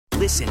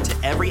Listen to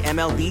every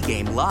MLB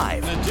game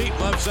live. In the deep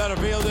left center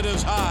field, it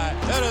is high,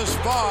 it is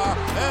far,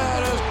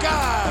 it is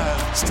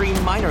gone.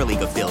 Stream minor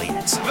league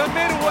affiliates. The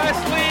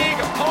Midwest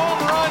League home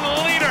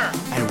run leader.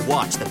 And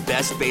watch the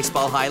best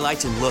baseball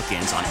highlights and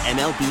look-ins on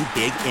MLB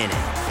Big Inning.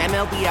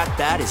 MLB At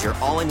Bat is your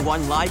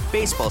all-in-one live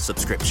baseball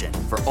subscription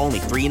for only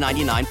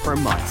 $3.99 per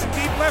month.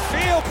 Deep left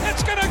field,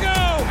 it's gonna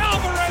go.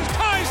 Alvarez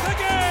ties the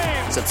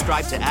game.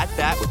 Subscribe to At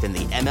Bat within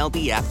the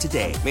MLB app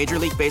today. Major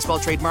League Baseball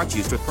trademarks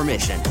used with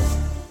permission.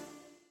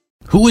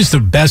 Who is the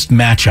best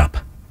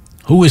matchup?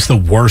 Who is the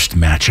worst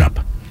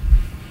matchup?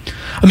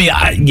 I mean,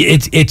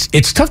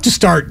 it's tough to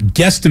start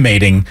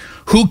guesstimating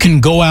who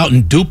can go out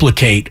and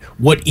duplicate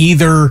what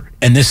either,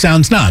 and this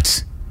sounds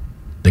nuts,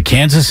 the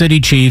Kansas City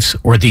Chiefs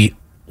or the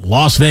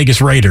Las Vegas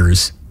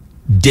Raiders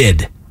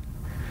did.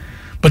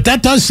 But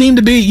that does seem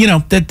to be,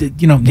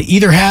 they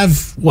either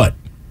have what?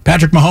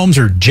 Patrick Mahomes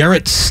or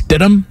Jarrett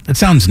Stidham? That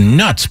sounds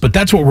nuts, but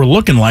that's what we're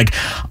looking like.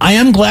 I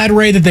am glad,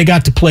 Ray, that they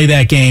got to play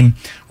that game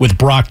with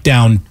Brock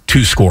down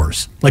 2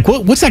 scores. Like,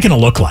 what's that going to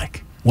look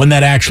like when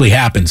that actually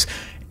happens?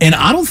 And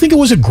I don't think it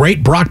was a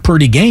great Brock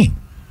Purdy game.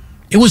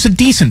 It was a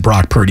decent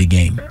Brock Purdy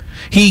game.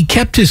 He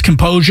kept his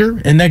composure,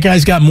 and that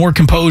guy's got more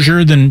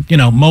composure than,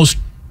 most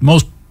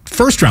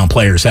first-round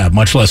players have,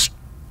 much less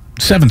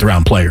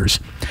seventh-round players.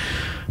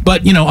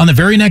 But, on the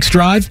very next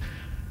drive,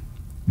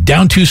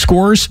 down 2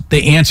 scores,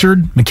 they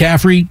answered.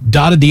 McCaffrey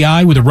dotted the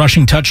I with a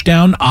rushing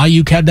touchdown.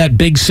 Ayuk had that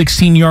big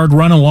 16-yard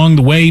run along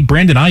the way.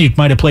 Brandon Ayuk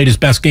might have played his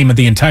best game of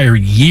the entire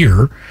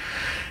year.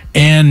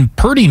 And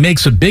Purdy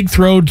makes a big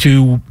throw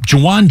to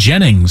Juwan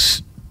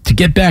Jennings to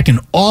get back an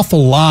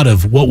awful lot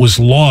of what was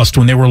lost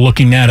when they were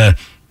looking at a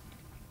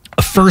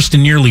first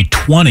and nearly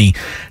 20.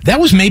 That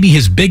was maybe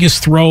his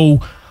biggest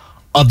throw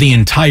of the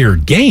entire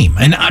game.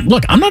 And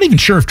look, I'm not even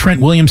sure if Trent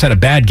Williams had a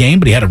bad game,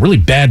 but he had a really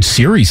bad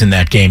series in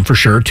that game for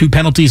sure. 2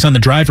 penalties on the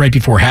drive right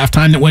before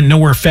halftime that went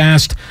nowhere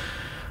fast.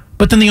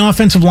 But then the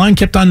offensive line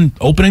kept on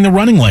opening the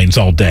running lanes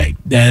all day.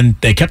 And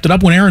they kept it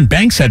up when Aaron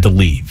Banks had to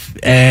leave.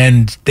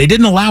 And they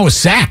didn't allow a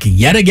sack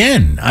yet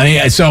again.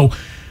 So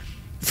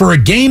for a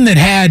game that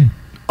had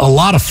a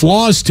lot of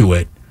flaws to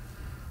it,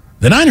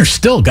 the Niners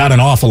still got an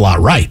awful lot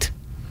right.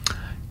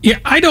 Yeah,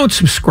 I don't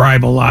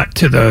subscribe a lot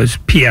to those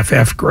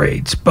PFF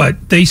grades,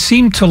 but they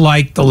seem to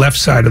like the left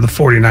side of the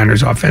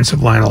 49ers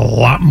offensive line a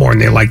lot more than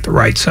they like the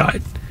right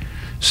side.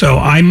 So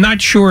I'm not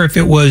sure if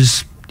it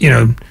was,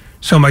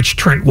 so much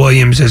Trent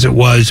Williams as it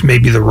was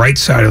maybe the right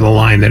side of the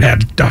line that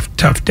had a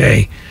tough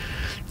day.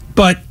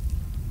 But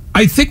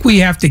I think we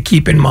have to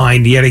keep in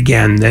mind yet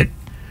again that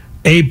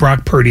A,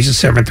 Brock Purdy's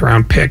a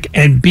 7th-round pick,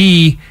 and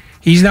B,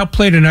 he's now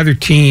played another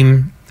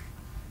team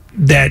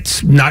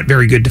that's not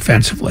very good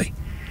defensively.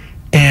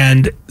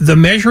 And the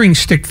measuring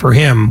stick for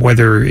him,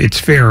 whether it's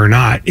fair or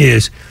not,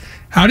 is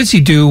how does he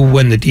do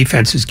when the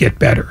defenses get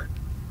better?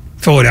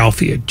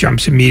 Philadelphia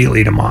jumps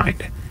immediately to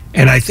mind.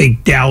 And I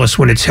think Dallas,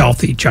 when it's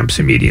healthy, jumps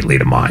immediately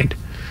to mind.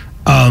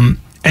 And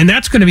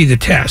that's going to be the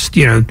test,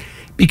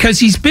 because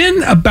he's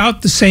been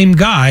about the same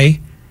guy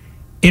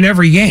in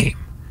every game.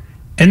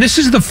 And this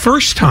is the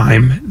first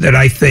time that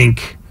I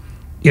think,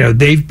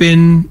 they've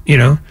been,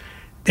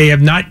 they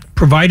have not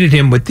provided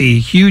him with the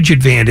huge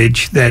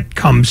advantage that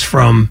comes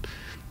from,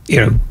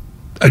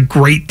 a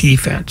great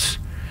defense.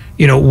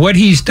 What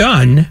he's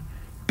done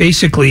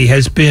basically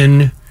has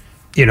been,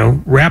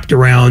 wrapped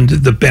around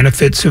the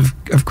benefits of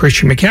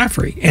Christian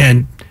McCaffrey.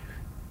 And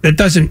that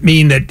doesn't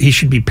mean that he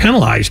should be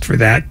penalized for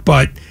that,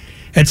 but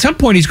at some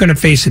point he's going to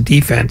face a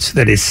defense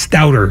that is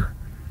stouter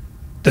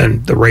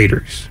than the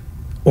Raiders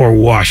or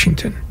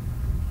Washington,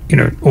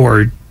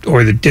 or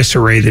the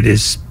disarray that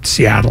is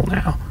Seattle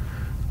now.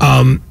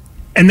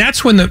 And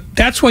that's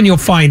when you'll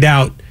find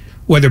out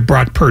whether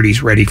Brock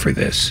Purdy's ready for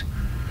this.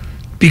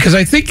 Because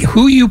I think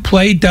who you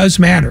play does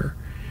matter.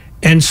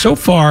 And so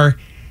far,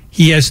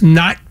 he has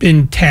not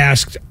been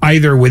tasked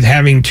either with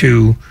having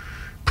to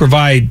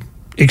provide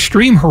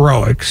extreme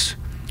heroics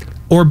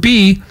or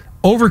B,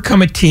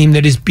 overcome a team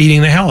that is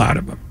beating the hell out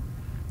of him.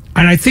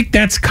 And I think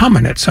that's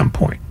coming at some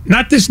point.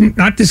 Not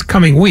this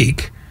coming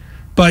week,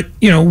 but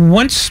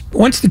once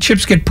the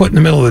chips get put in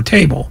the middle of the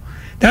table,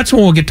 that's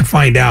when we'll get to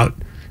find out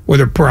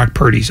whether Brock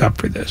Purdy's up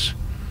for this.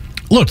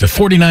 Look, the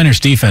 49ers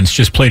defense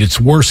just played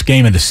its worst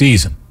game of the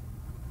season.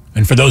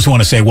 And for those who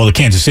want to say, well, the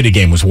Kansas City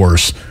game was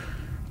worse,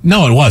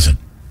 no, it wasn't.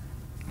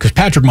 Because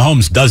Patrick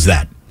Mahomes does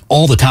that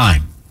all the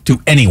time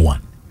to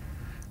anyone.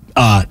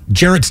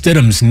 Jarrett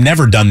Stidham's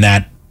never done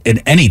that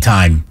at any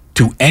time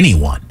to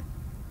anyone.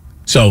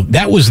 So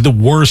that was the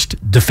worst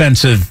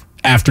defensive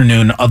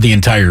afternoon of the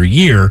entire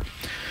year.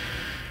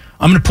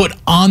 I'm going to put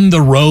on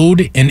the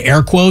road in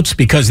air quotes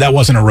because that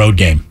wasn't a road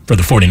game for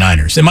the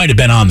 49ers. It might have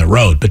been on the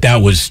road, but that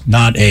was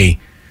not a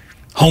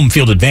home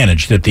field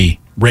advantage that the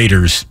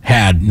Raiders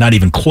had, not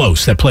even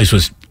close. That place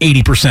was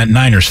 80%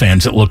 Niners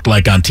fans, it looked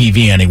like on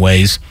TV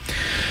anyways.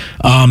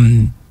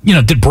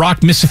 Did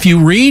Brock miss a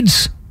few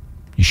reads?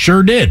 He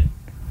sure did.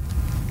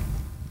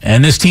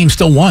 And this team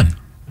still won.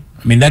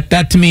 I mean,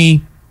 that to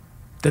me,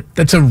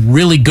 that's a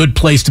really good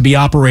place to be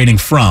operating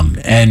from.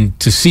 And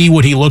to see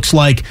what he looks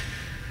like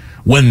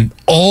when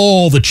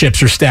all the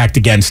chips are stacked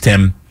against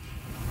him.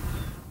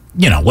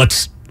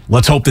 Let's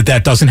hope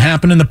that doesn't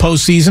happen in the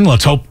postseason.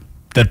 Let's hope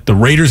that the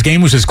Raiders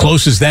game was as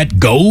close as that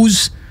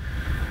goes.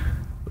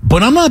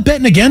 But I'm not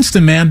betting against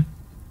him, man.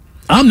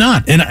 I'm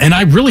not. And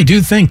I really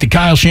do think that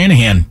Kyle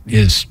Shanahan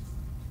he's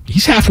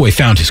halfway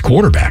found his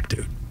quarterback,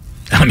 dude.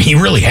 I mean, he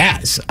really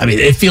has. I mean,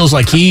 it feels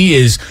like he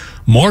is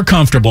more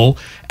comfortable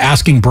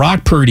asking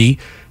Brock Purdy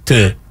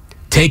to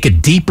take a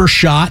deeper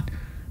shot,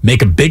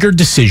 make a bigger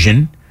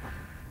decision.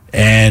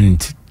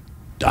 And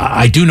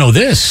I do know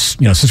this,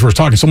 since we're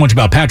talking so much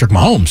about Patrick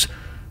Mahomes,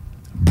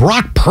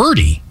 Brock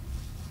Purdy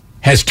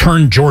has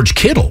turned George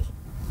Kittle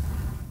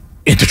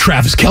into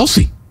Travis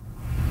Kelce.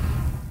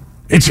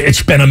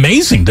 It's been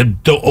amazing.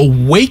 The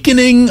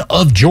awakening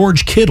of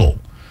George Kittle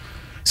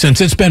since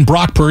it's been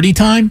Brock Purdy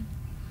time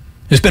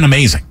has been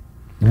amazing.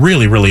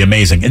 Really, really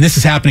amazing. And this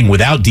is happening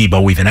without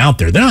Debo even out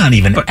there. They're not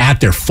even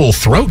at their full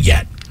throat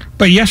yet.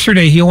 But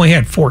yesterday, he only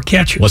had 4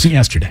 catches. Wasn't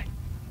yesterday.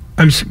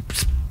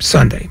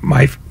 Sunday.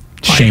 My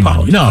shame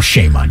on you. No,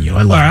 shame on you.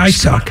 I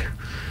suck.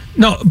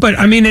 No, but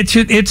I mean, it's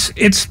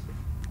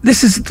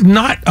this is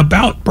not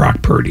about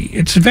Brock Purdy.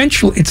 It's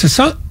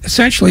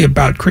essentially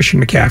about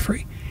Christian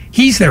McCaffrey.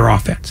 He's their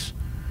offense.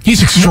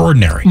 He's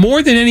extraordinary.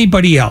 More than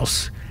anybody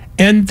else.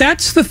 And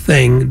that's the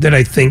thing that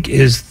I think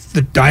is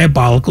the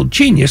diabolical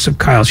genius of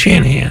Kyle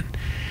Shanahan.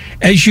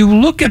 As you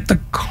look at the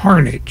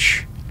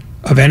carnage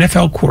of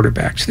NFL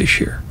quarterbacks this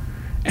year,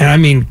 and I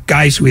mean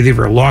guys who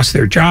either lost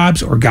their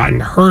jobs or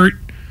gotten hurt,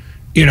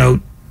 the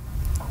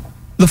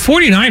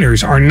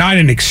 49ers are not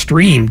an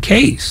extreme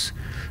case.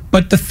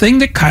 But the thing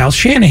that Kyle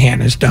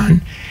Shanahan has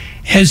done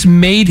has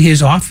made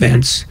his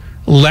offense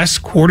less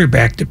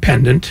quarterback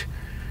dependent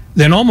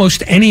than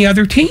almost any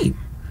other team.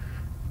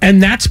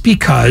 And that's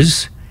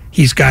because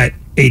he's got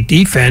a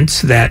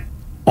defense that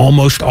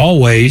almost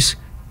always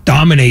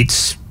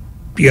dominates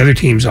the other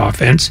team's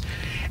offense.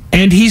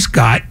 And he's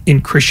got,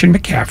 in Christian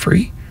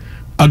McCaffrey,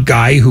 a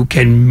guy who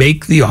can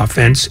make the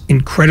offense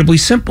incredibly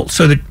simple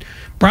so that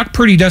Brock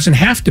Purdy doesn't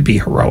have to be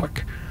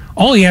heroic.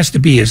 All he has to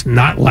be is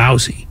not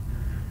lousy.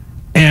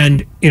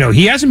 And,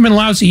 he hasn't been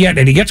lousy yet,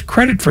 and he gets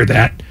credit for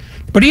that.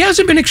 But he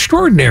hasn't been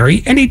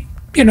extraordinary, and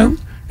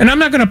and I'm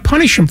not going to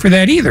punish him for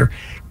that either.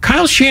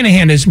 Kyle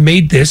Shanahan has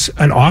made this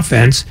an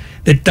offense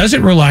that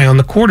doesn't rely on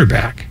the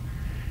quarterback.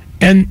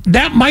 And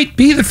that might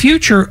be the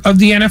future of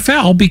the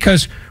NFL,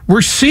 because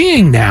we're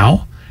seeing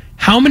now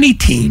how many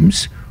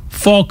teams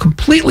fall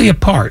completely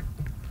apart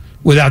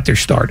without their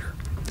starter.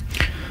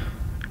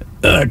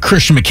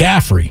 Christian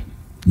McCaffrey,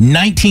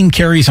 19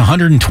 carries,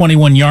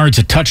 121 yards,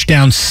 a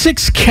touchdown,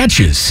 6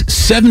 catches,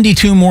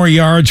 72 more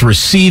yards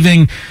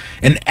receiving,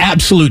 an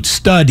absolute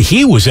stud.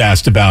 He was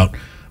asked about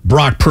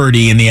Brock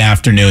Purdy in the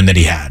afternoon that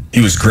he had.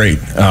 He was great.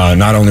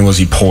 Not only was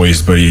he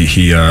poised, but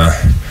he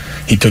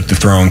took the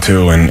throne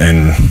too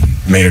and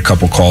made a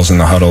couple calls in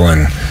the huddle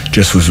and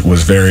just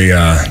was very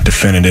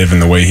definitive in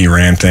the way he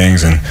ran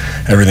things, and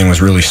everything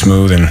was really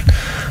smooth. And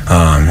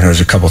there's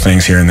a couple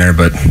things here and there,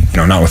 but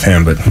not with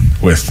him, but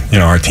with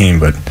our team.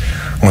 But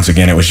once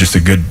again, it was just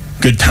a good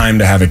time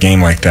to have a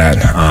game like that,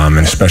 and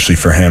especially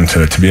for him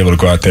to be able to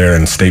go out there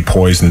and stay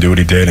poised and do what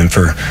he did, and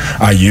for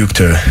Ayuk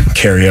to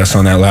carry us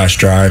on that last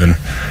drive, and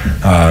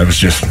it was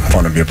just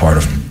fun to be a part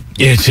of.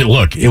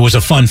 It was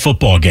a fun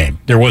football game.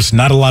 There was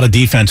not a lot of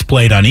defense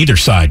played on either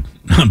side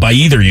by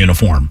either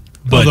uniform.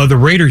 But, although the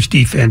Raiders'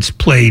 defense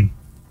played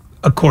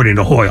according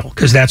to Hoyle,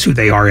 because that's who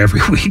they are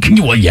every week.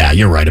 Well, yeah,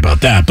 you're right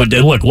about that. But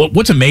look,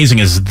 what's amazing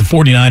is the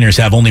 49ers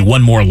have only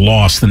one more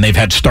loss than they've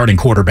had starting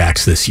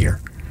quarterbacks this year.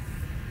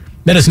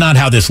 That is not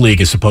how this league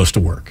is supposed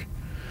to work.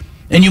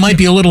 And you might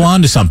be a little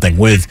onto something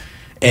with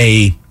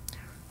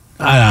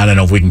I don't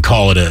know if we can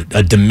call it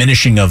a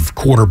diminishing of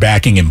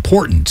quarterbacking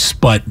importance,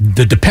 but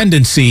the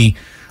dependency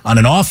on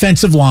an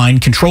offensive line,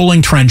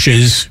 controlling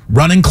trenches,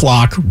 running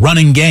clock,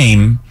 running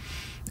game,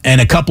 and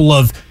a couple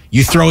of,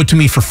 you throw it to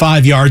me for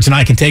 5 yards and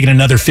I can take it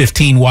another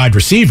 15 wide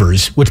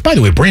receivers, which, by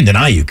the way, Brandon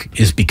Ayuk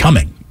is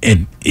becoming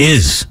and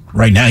is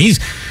right now.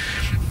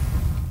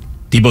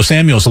 Deebo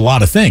Samuel's a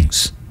lot of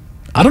things.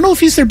 I don't know if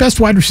he's their best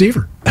wide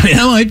receiver. I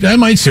mean, that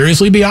might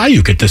seriously be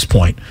Ayuk at this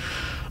point.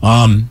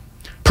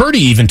 Purdy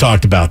even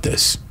talked about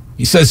this.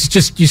 He says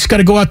you just got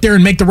to go out there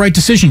and make the right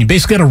decision. You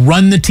basically got to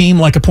run the team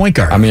like a point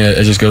guard. I mean,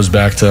 it just goes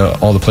back to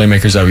all the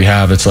playmakers that we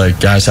have. It's like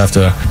guys have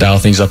to dial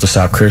things up to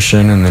stop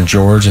Christian, and then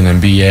George, and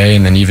then B.A.,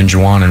 and then even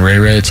Juwan and Ray.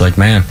 It's like,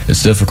 man,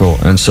 it's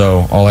difficult. And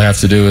so all I have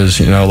to do is,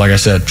 like I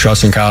said,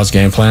 trust in Kyle's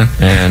game plan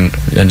and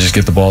just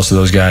get the balls to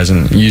those guys.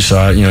 And you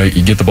saw it,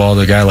 you get the ball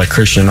to a guy like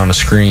Christian on a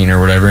screen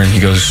or whatever, and he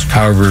goes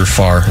however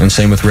far. And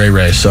same with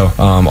Ray. So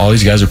all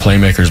these guys are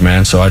playmakers,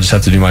 man. So I just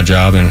have to do my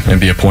job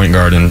and be a point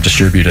guard and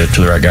distribute it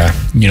to the right guy.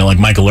 Like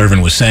Michael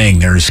Irvin was saying,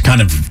 there's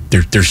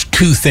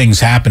two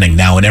things happening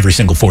now in every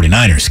single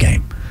 49ers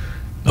game.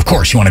 Of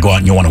course, you want to go out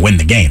and you want to win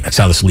the game. That's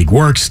how this league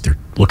works. They're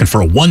looking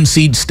for a 1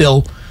 seed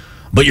still,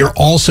 but you're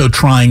also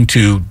trying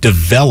to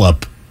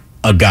develop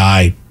a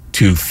guy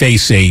to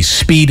face a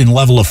speed and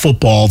level of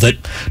football that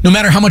no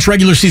matter how much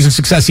regular season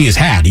success he has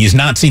had, he has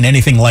not seen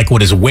anything like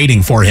what is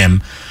waiting for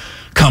him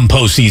come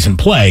postseason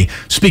play.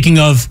 Speaking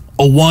of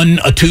a 1,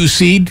 a 2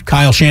 seed,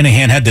 Kyle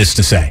Shanahan had this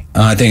to say.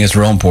 I think it's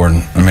real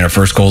important. I mean, our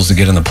first goal is to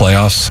get in the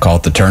playoffs, call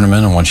it the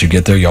tournament, and once you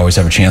get there, you always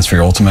have a chance for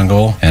your ultimate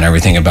goal. And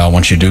everything about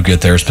once you do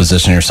get there is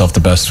position yourself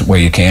the best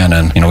way you can.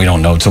 And, we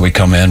don't know until we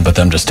come in, but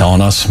them just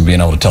telling us, being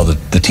able to tell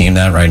the team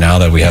that right now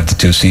that we have the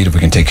 2 seed, if we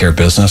can take care of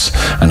business,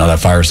 I know that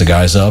fires the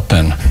guys up.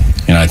 And,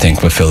 I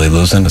think with Philly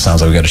losing, it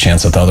sounds like we got a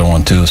chance at the other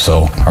one too.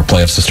 So our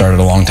playoffs have started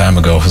a long time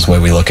ago is the way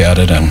we look at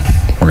it, and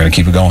we're going to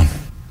keep it going.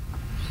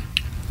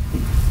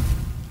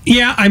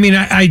 Yeah, I mean,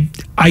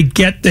 I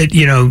get that,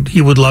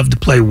 he would love to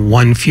play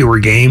one fewer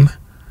game,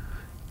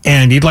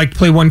 and he'd like to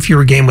play one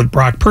fewer game with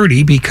Brock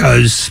Purdy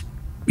because,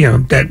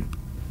 that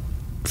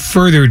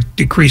further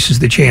decreases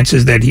the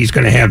chances that he's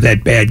going to have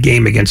that bad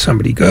game against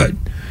somebody good,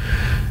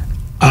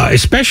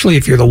 especially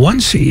if you're the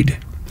 1 seed.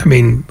 I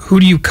mean,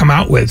 who do you come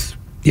out with?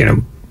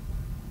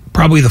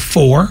 Probably the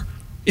 4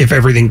 if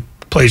everything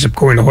plays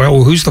according to Hoyle.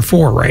 Well, who's the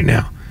 4 right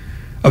now?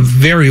 A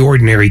very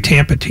ordinary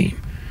Tampa team,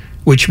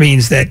 which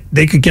means that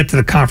they could get to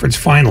the conference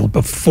final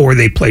before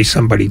they play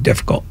somebody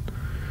difficult.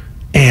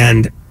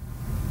 And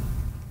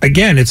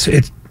again, it's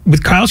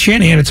with Kyle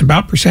Shanahan, it's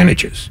about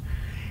percentages.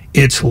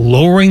 It's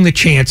lowering the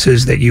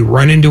chances that you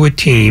run into a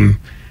team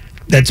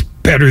that's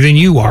better than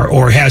you are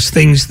or has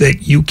things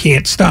that you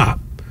can't stop.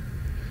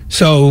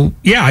 So,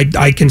 yeah,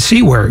 I can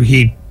see where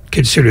he'd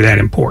consider that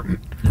important.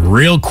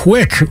 Real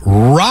quick,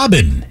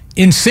 Robin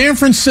in San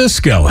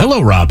Francisco.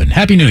 Hello, Robin.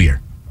 Happy New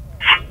Year.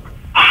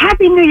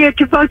 Happy New Year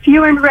to both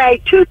you and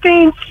Ray. 2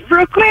 things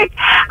real quick.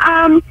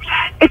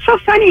 It's so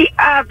funny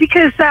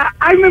because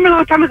I remember a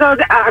long time ago,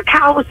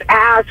 Cal was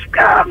asked,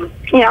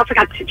 I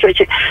forgot the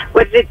situation,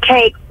 what does it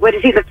take, what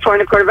does he look for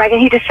in a quarterback?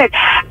 And he just said,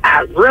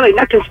 really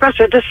nothing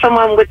special, just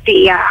someone with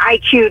the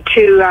IQ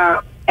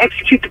to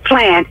execute the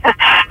plan.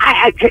 I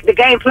had the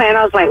game plan.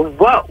 I was like,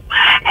 whoa.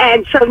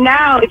 And so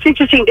now it's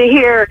interesting to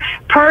hear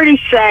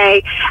Purdy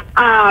say,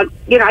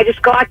 I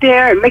just go out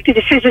there and make the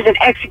decisions and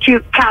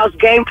execute Cal's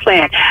game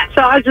plan.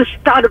 So I just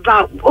thought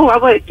about,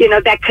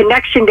 that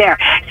connection there.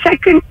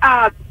 Second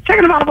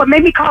of all, what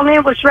made me call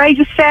in was Ray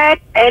just said,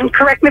 and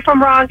correct me if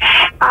I'm wrong,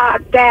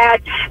 that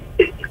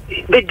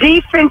the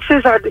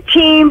defenses or the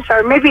teams,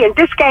 or maybe in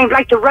this game,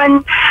 like to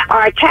run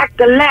or attack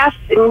the left,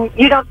 and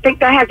you don't think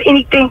that has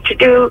anything to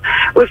do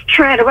with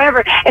Trent or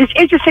whatever. And it's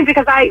interesting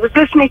because I was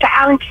listening to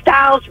Alan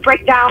Stiles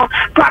break down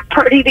Brock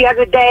Purdy the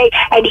other day,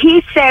 and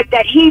he said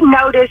that he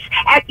noticed,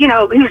 he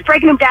was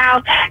breaking him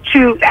down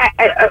to,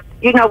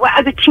 what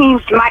other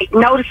teams might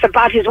notice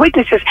about his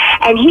weaknesses.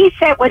 And he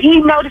said what he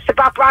noticed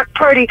about Brock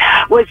Purdy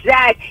was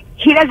that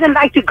he doesn't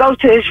like to go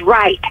to his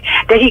right,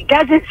 that he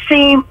doesn't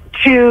seem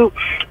to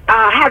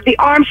have the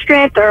arm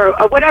strength or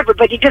whatever,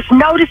 but he just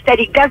noticed that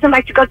he doesn't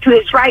like to go to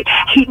his right.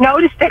 He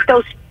noticed that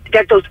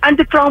those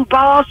underthrown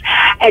balls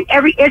in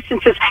every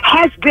instance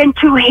has been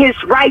to his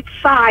right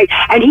side,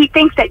 and he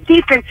thinks that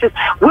defenses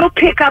will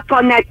pick up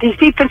on that, these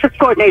defensive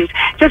coordinators.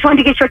 Just wanted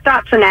to get your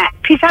thoughts on that.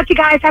 Peace out, you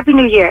guys. Happy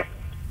New Year.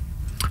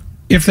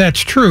 If that's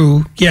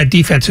true, yeah,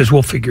 defenses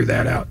will figure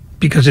that out,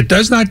 because it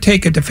does not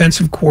take a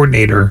defensive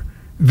coordinator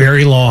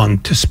very long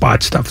to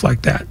spot stuff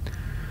like that.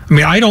 I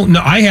mean, I don't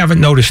know. I haven't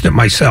noticed it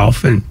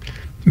myself, and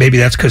maybe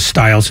that's because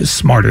Stiles is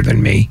smarter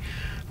than me.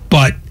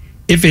 But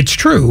if it's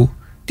true,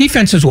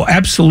 defenses will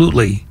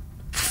absolutely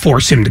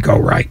force him to go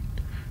right.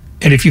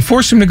 And if you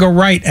force him to go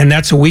right, and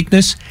that's a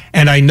weakness,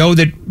 and I know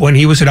that when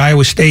he was at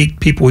Iowa State,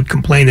 people would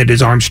complain that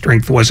his arm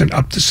strength wasn't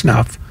up to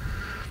snuff.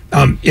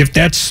 If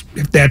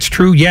that's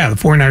true, yeah, the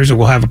 49ers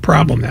will have a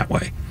problem that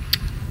way.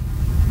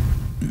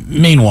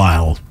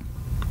 Meanwhile,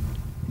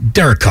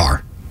 Derek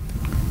Carr.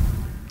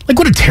 Like,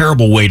 what a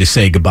terrible way to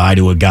say goodbye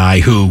to a guy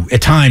who,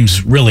 at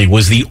times, really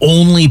was the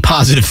only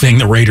positive thing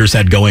the Raiders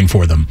had going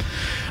for them,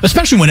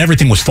 especially when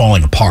everything was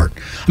falling apart.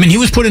 I mean, he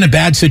was put in a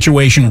bad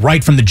situation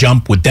right from the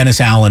jump with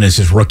Dennis Allen as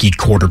his rookie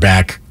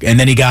quarterback, and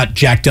then he got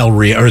Jack Del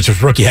Rio, or as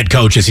his rookie head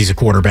coach as he's a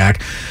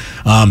quarterback.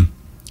 And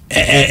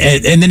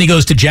then he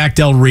goes to Jack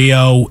Del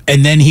Rio,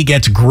 and then he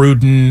gets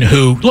Gruden,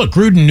 who, look,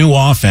 Gruden knew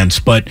offense,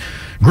 but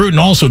Gruden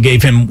also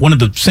gave him one of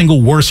the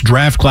single worst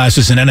draft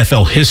classes in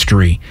NFL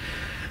history.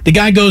 The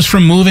guy goes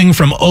from moving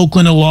from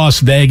Oakland to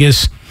Las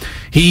Vegas.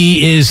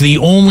 He is the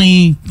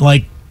only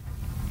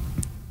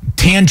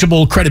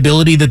tangible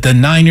credibility that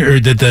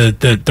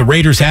the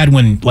Raiders had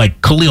when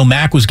Khalil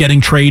Mack was getting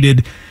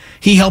traded.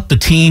 He helped the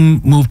team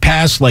move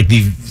past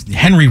the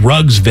Henry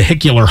Ruggs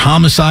vehicular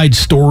homicide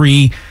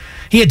story.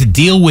 He had to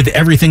deal with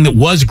everything that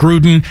was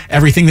Gruden,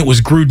 everything that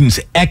was Gruden's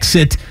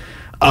exit.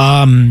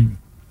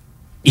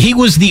 He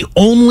was the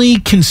only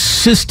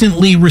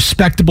consistently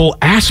respectable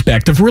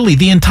aspect of really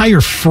the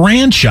entire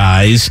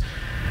franchise.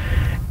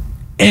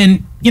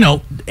 And,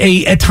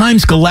 at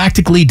times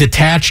galactically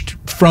detached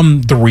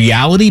from the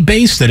reality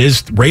base that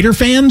is Raider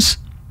fans.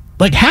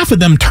 Like, half of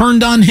them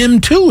turned on him,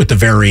 too, at the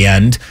very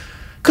end,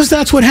 because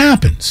that's what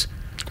happens.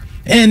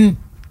 And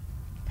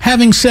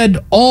having said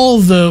all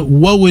the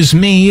woe is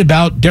me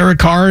about Derek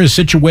Carr's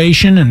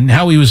situation and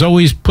how he was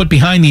always put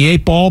behind the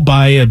 8 ball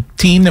by a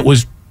team that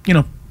was,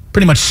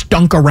 pretty much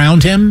stunk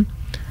around him,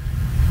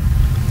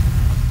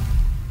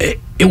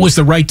 it was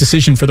the right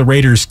decision for the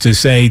Raiders to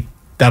say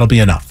that'll be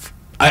enough.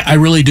 I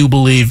really do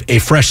believe a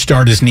fresh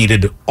start is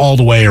needed all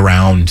the way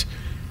around.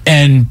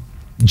 And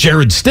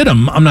Jared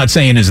Stidham, I'm not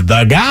saying is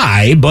the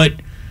guy, but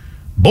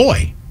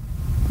boy,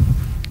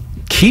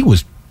 he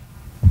was.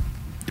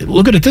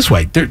 Look at it this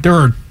way. There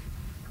are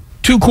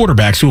two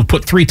quarterbacks who have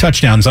put 3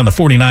 touchdowns on the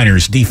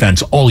 49ers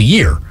defense all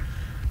year.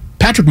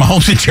 Patrick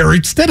Mahomes and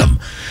Jared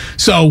Stidham.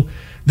 So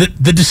the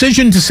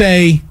decision to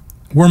say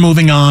we're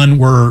moving on,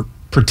 we're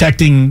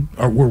protecting,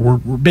 or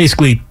we're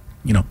basically,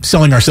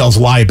 selling ourselves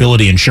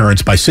liability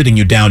insurance by sitting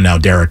you down now,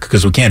 Derek,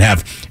 because we can't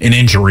have an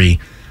injury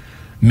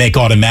make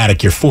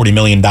automatic your $40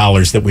 million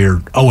that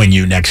we're owing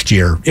you next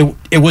year.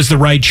 It was the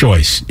right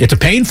choice. It's a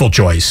painful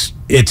choice.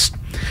 It's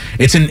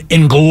an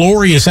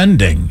inglorious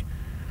ending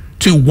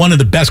to one of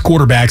the best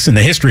quarterbacks in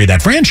the history of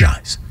that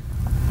franchise.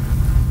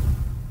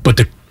 But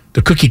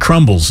the cookie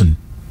crumbles in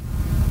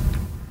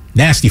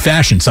nasty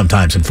fashion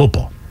sometimes in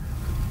football.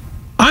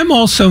 I'm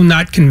also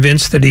not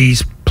convinced that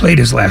he's played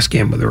his last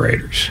game with the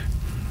Raiders.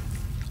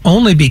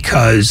 Only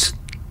because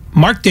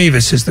Mark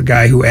Davis is the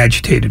guy who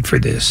agitated for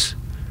this.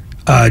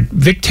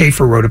 Vic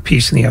Tafur wrote a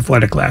piece in The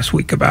Athletic last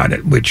week about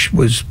it, which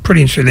was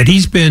pretty interesting, that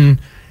he's been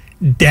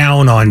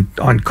down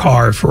on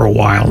Carr for a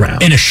while now.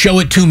 In a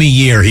show-it-to-me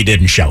year, he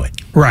didn't show it.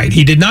 Right.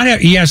 He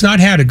has not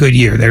had a good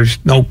year.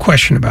 There's no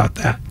question about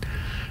that.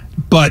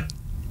 But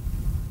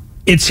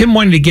it's him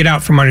wanting to get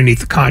out from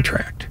underneath the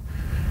contract.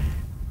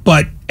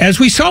 But as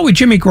we saw with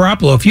Jimmy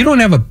Garoppolo, if you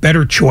don't have a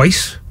better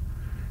choice,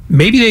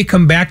 maybe they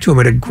come back to him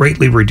at a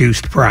greatly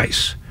reduced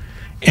price.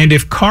 And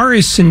if Carr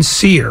is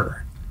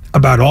sincere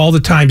about all the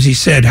times he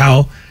said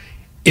how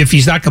if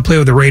he's not going to play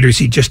with the Raiders,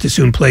 he'd just as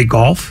soon play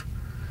golf,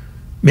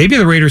 maybe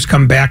the Raiders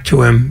come back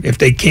to him if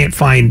they can't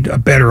find a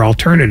better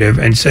alternative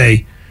and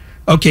say,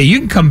 okay, you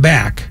can come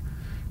back,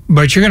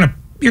 but you're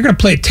gonna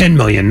play at $10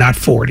 million, not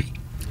 $40.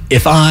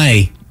 If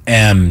I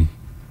am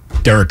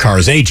Derek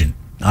Carr's agent,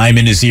 I'm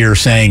in his ear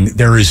saying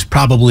there is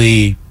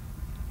probably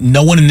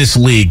no one in this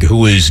league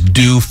who is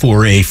due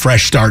for a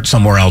fresh start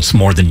somewhere else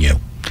more than you.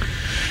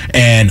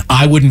 And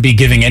I wouldn't be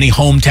giving any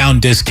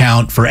hometown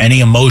discount for any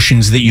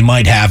emotions that you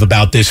might have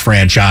about this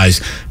franchise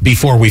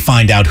before we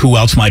find out who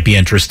else might be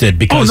interested.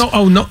 Because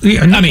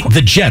Yeah, I mean,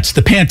 the Jets,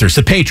 the Panthers,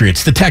 the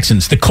Patriots, the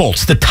Texans, the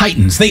Colts, the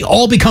Titans, they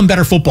all become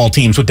better football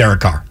teams with Derek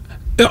Carr.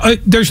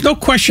 There's no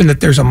question that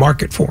there's a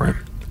market for him.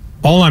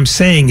 All I'm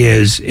saying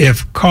is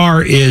if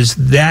Carr is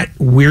that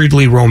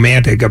weirdly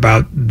romantic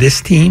about this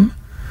team,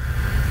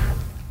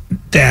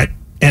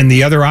 and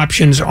the other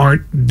options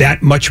aren't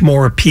that much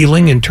more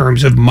appealing in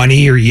terms of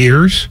money or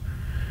years,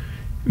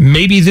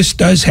 maybe this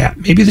does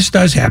happen. Maybe this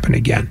does happen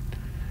again.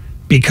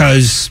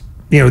 Because,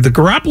 the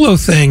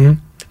Garoppolo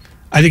thing,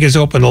 I think, has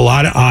opened a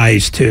lot of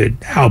eyes to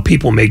how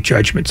people make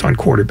judgments on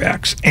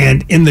quarterbacks.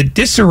 And in the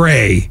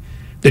disarray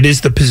that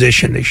is the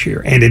position this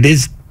year, and it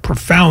is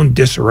profound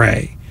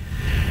disarray,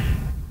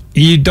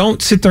 you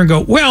don't sit there and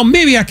go, well,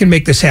 maybe I can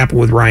make this happen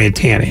with Ryan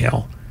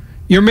Tannehill.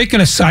 You're making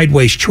a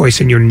sideways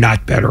choice and you're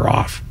not better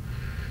off.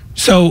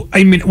 So,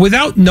 I mean,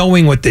 without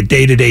knowing what the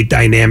day-to-day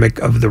dynamic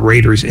of the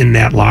Raiders in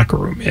that locker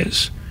room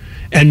is,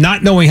 and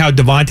not knowing how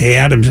Davante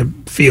Adams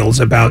feels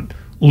about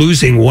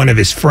losing one of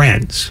his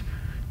friends,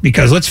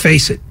 because let's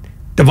face it,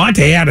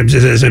 Davante Adams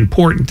is as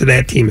important to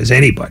that team as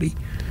anybody.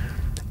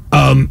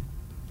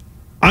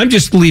 I'm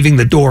just leaving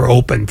the door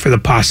open for the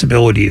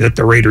possibility that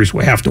the Raiders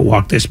will have to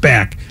walk this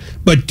back,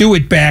 but do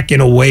it back in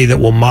a way that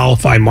will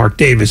mollify Mark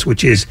Davis,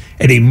 which is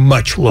at a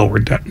much lower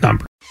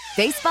number.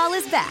 Baseball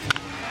is back,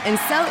 and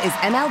so is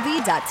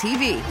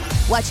MLB.tv.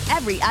 Watch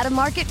every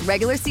out-of-market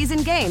regular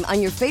season game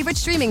on your favorite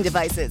streaming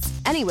devices,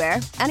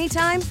 anywhere,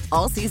 anytime,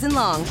 all season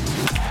long.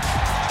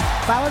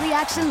 Follow the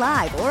action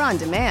live or on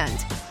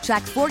demand.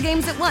 Track 4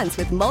 games at once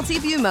with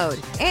multi-view mode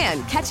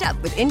and catch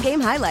up with in-game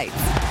highlights.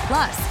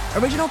 Plus,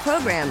 original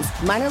programs,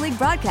 minor league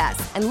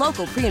broadcasts, and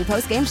local pre- and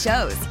post-game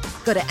shows.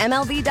 Go to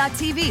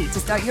MLB.tv to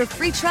start your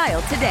free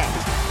trial today.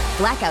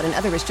 Blackout and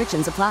other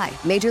restrictions apply.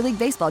 Major League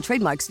Baseball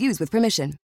trademarks used with permission.